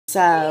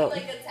So,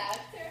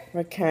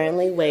 we're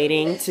currently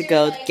waiting to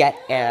go get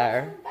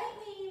air.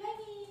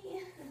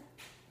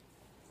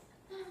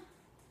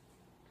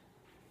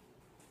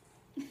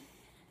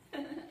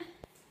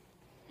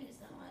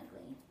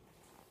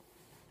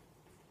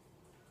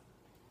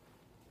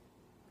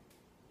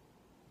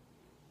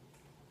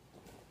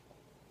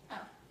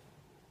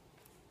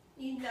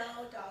 You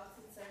know dogs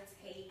and sons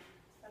hate.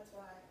 That's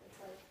why it's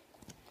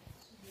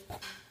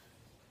like...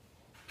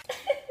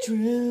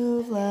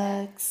 Drew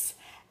looks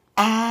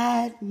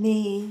at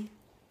me.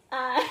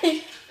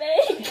 I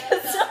fake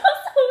so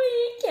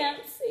you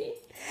can't see.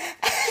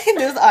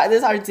 this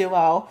is our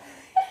duo.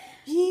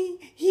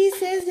 He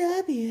says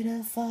you're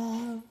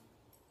beautiful.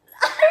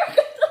 I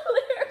forgot the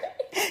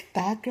lyrics.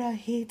 That girl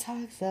he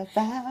talks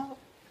about.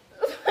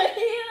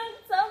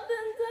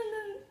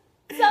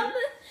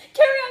 Something.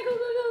 Carry on, go.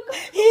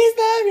 He's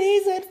the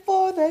reason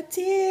for the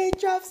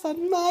teardrops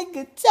on my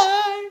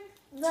guitar.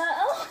 The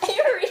only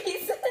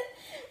reason.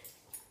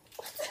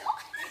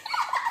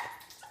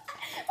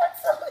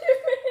 What's the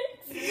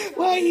lyrics?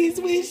 Why he's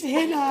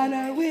wishing on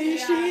a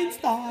wishing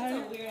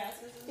star.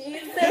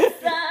 He's the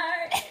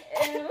star.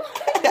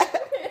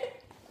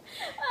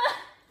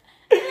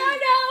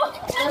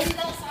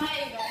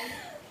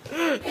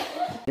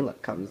 You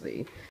look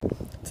clumsy.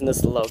 It's in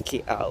this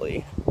low-key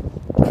alley.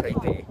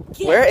 Creepy.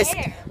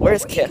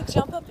 Where's Kim?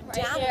 Jump up and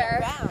down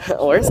and around.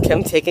 Where's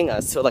Kim taking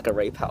us to like a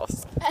rape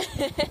house?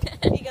 You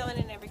go in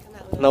and never come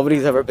out.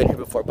 Nobody's ever been here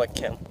before but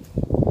Kim.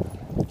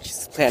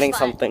 She's planning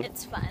something.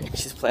 It's fun.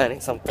 She's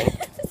planning something.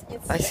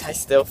 I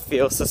still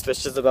feel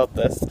suspicious about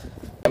this.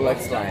 It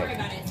looks like.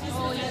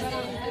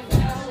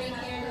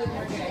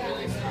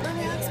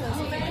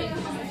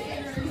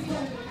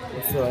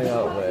 We're filling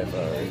out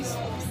waivers.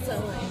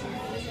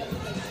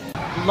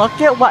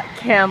 Look at what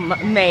Kim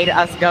made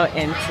us go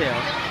into.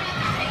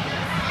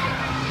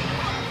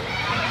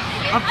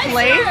 A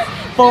place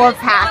full of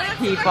packed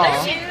people.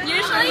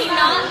 Usually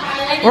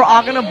not. We're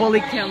all gonna bully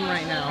Kim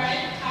right now.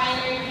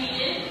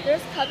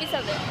 There's puppies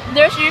of it.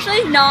 There's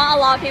usually not a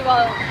lot of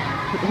people.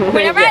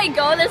 Whenever I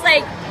go, there's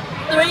like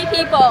 3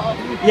 people.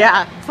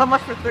 Yeah, so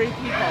much for 3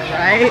 people,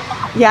 right?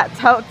 Yeah,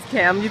 totes,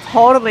 Kim. You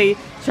totally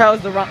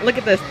chose the wrong. Look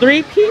at this,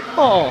 3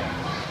 people.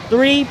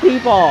 3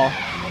 people.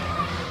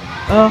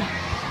 Oh,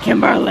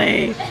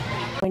 Kimberly.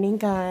 Morning,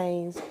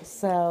 guys.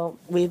 So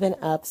we've been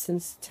up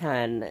since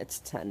 10. It's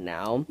 10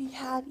 now. We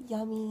had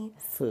yummy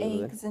Food.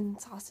 eggs and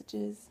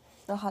sausages,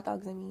 no hot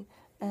dogs, I mean,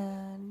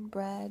 and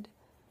bread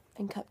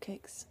and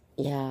cupcakes.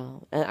 Yeah,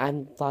 and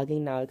I'm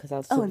vlogging now because I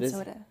was so busy.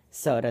 Soda.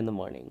 Soda in the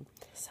morning.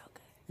 So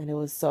good. And it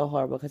was so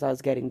horrible because I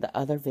was getting the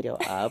other video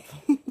up.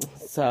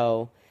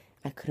 So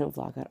I couldn't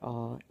vlog at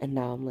all. And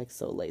now I'm like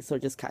so late. So we're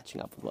just catching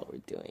up with what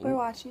we're doing. We're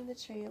watching the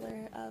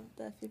trailer of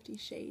the 50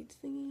 Shades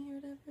thingy or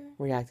whatever.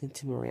 Reacting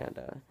to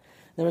Miranda.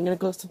 Then we're gonna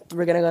go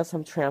to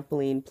some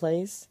trampoline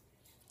place.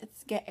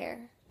 It's Get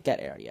Air. Get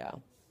Air, yeah.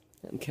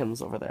 And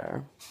Kim's over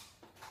there.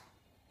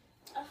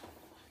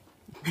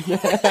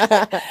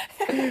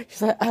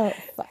 She's like, oh,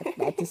 fuck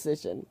that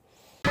decision.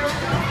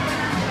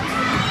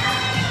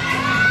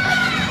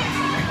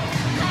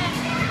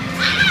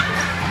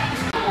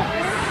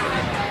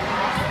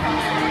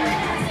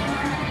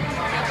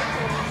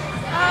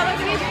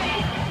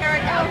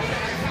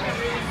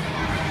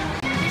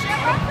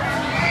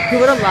 He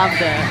would have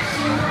loved it.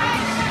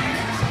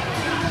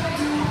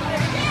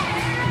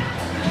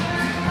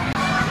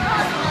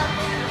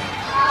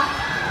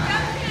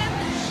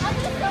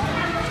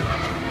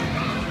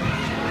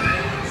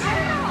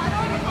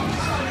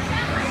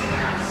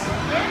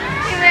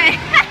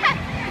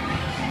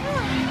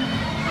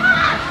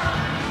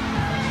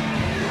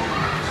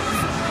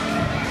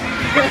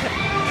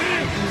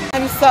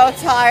 I'm so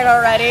tired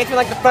already. It's been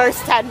like the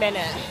first 10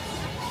 minutes.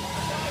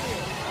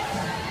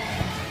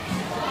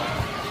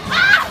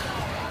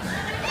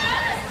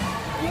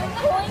 You're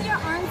pulling your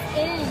arms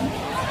in.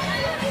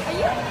 Are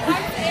you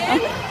arms in?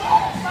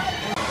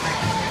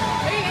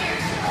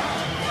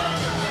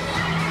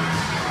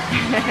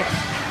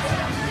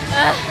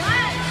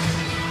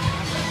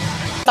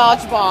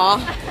 Dodgeball.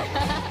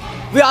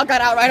 We all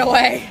got out right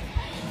away.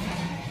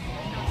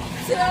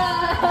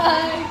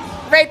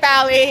 Rape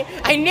alley.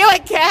 I knew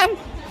it, Kim.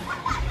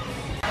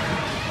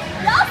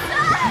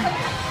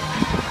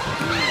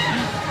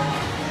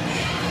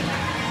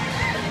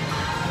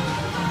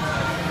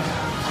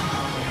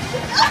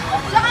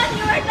 John,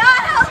 you are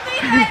not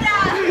helping right now.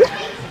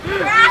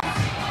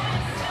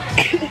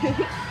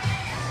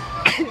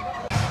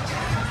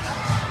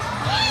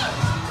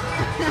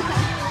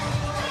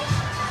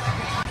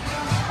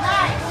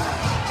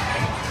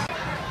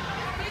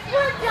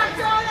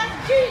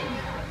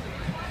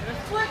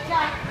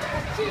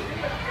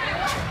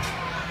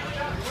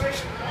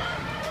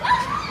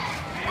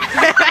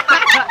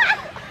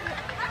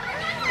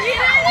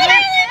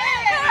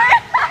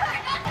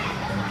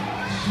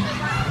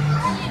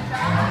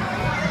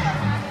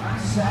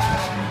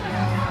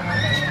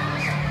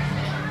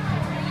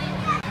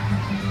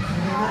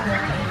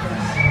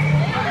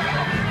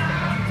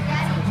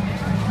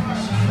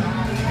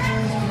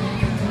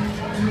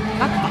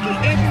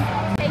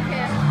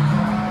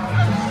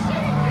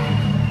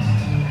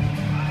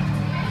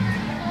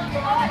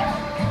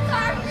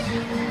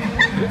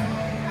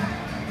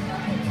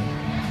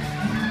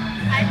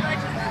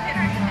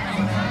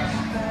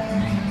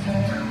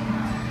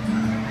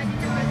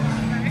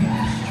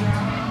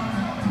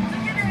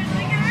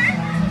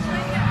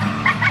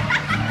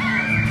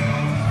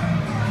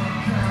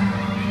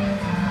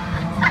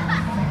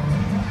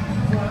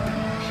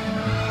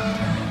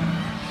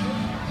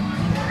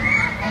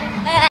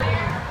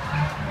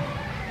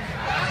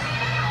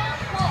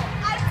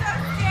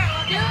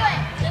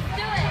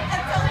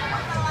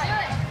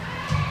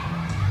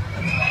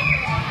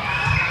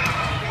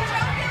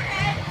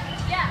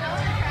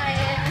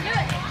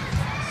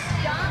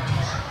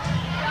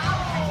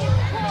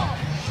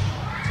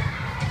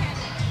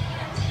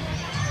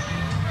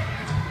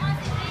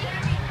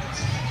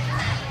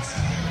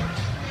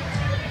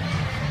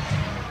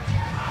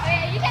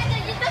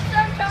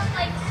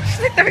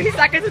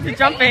 seconds into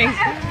jumping.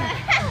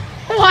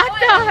 What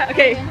the?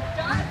 Okay. Jump,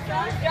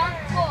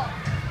 pull.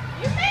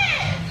 You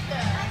missed!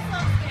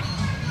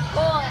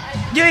 Pull.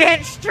 You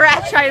didn't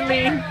stretch,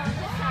 Eileen.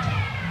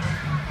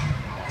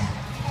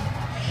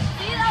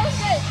 See, that was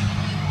good.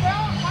 Bro,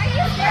 why are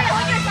you scared?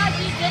 Hold yourself.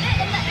 You did it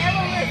in the air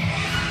when we were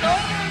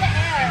throwing you in the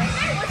air.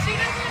 Well, she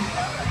doesn't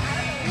know.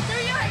 We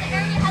threw you in the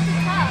air and you had to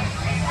tap.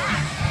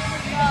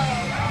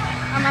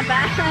 Oh. On my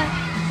back.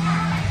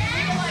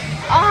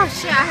 Oh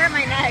shit, I hurt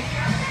my neck.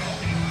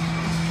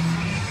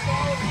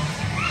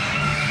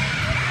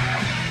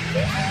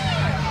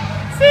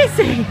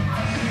 Cece.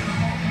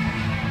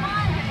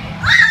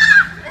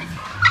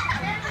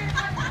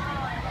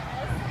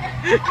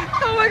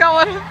 Oh my god,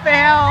 what a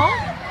fail.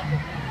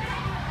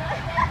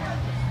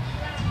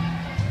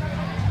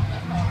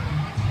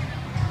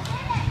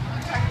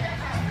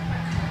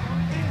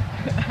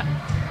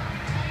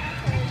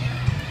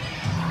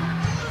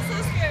 So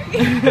scary.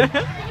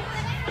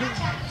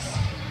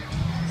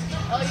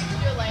 Oh, you can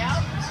do a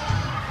layout?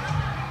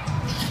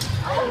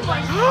 Oh my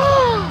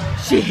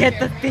god. She hit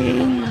the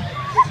thing.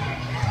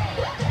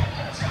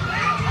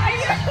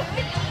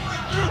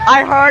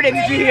 I heard it.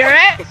 Did you hear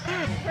it?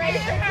 Pray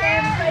for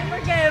Kim. Pray for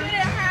Kim. Did it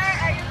hurt?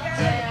 Are you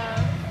good?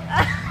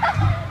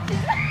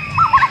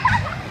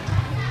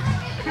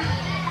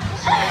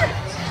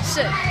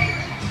 Shit.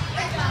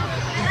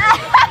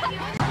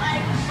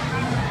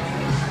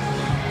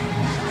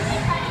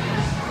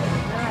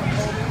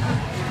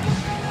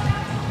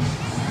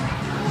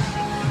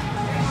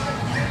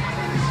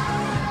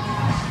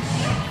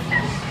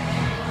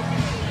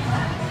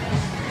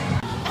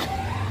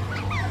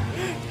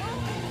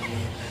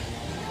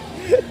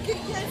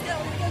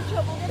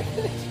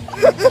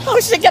 Oh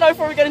shit, get out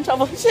before we get in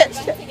trouble. Shit,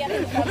 shit. To get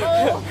in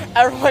trouble.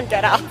 Everyone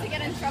get out. To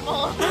get in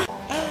trouble.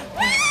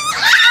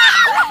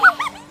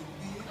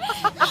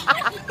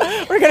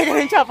 We're gonna get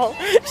in trouble.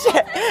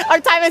 Shit. Our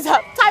time is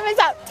up. Time is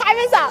up. Time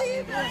is up.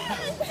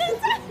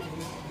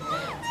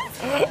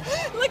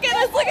 Look at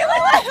us, look at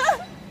us.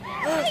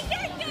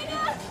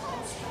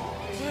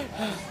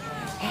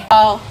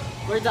 Oh,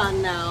 we're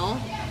done now.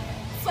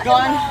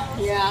 Gone?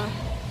 Yeah.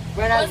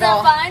 We're not Was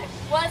that fun?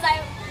 Was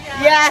I?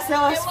 Yes, it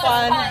was It was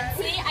fun.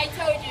 See, I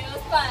told you it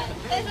was fun.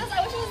 I wish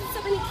there wasn't so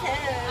many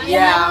kids.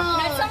 Yeah.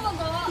 Next time we'll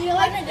go You know,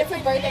 like a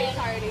different birthday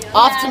party.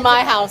 Off to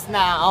my house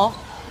now.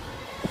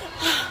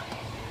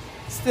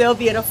 Still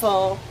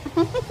beautiful.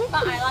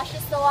 My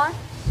eyelashes still on?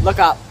 Look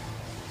up.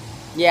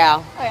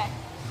 Yeah. Okay.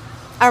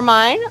 Are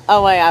mine?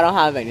 Oh wait, I don't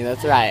have any.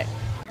 That's right.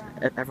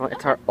 Everyone,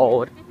 it's our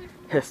old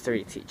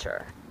history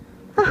teacher.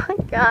 Oh my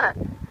god.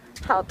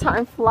 How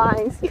time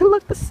flies. You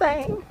look the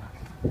same.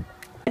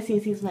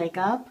 Cece's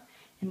makeup.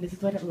 And this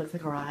is what it looks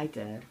like, or I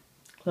did.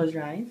 Close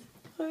your eyes.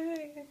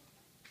 Okay.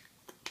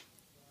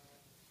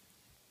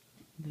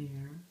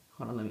 There.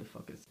 Hold on, let me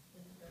focus.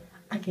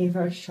 I gave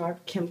her a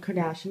sharp Kim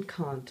Kardashian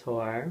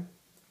contour.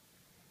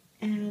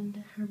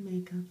 And her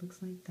makeup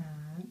looks like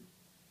that. I'm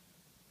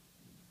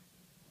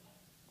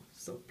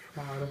so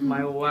proud of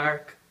my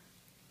work.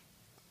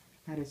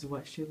 That is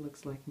what she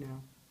looks like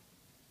now.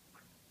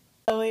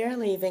 So we are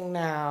leaving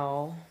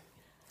now.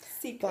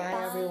 Bye,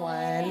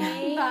 everyone.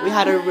 Bye. We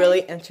had a really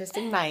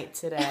interesting night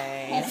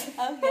today.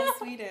 Oh, yes,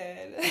 we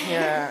did.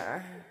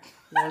 Yeah.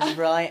 It was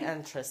really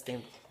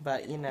interesting.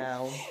 But, you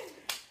know,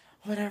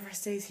 whatever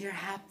stays here,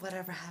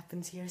 whatever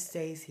happens here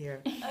stays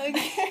here.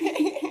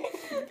 Okay.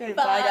 Okay,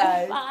 bye,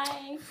 guys.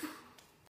 Bye.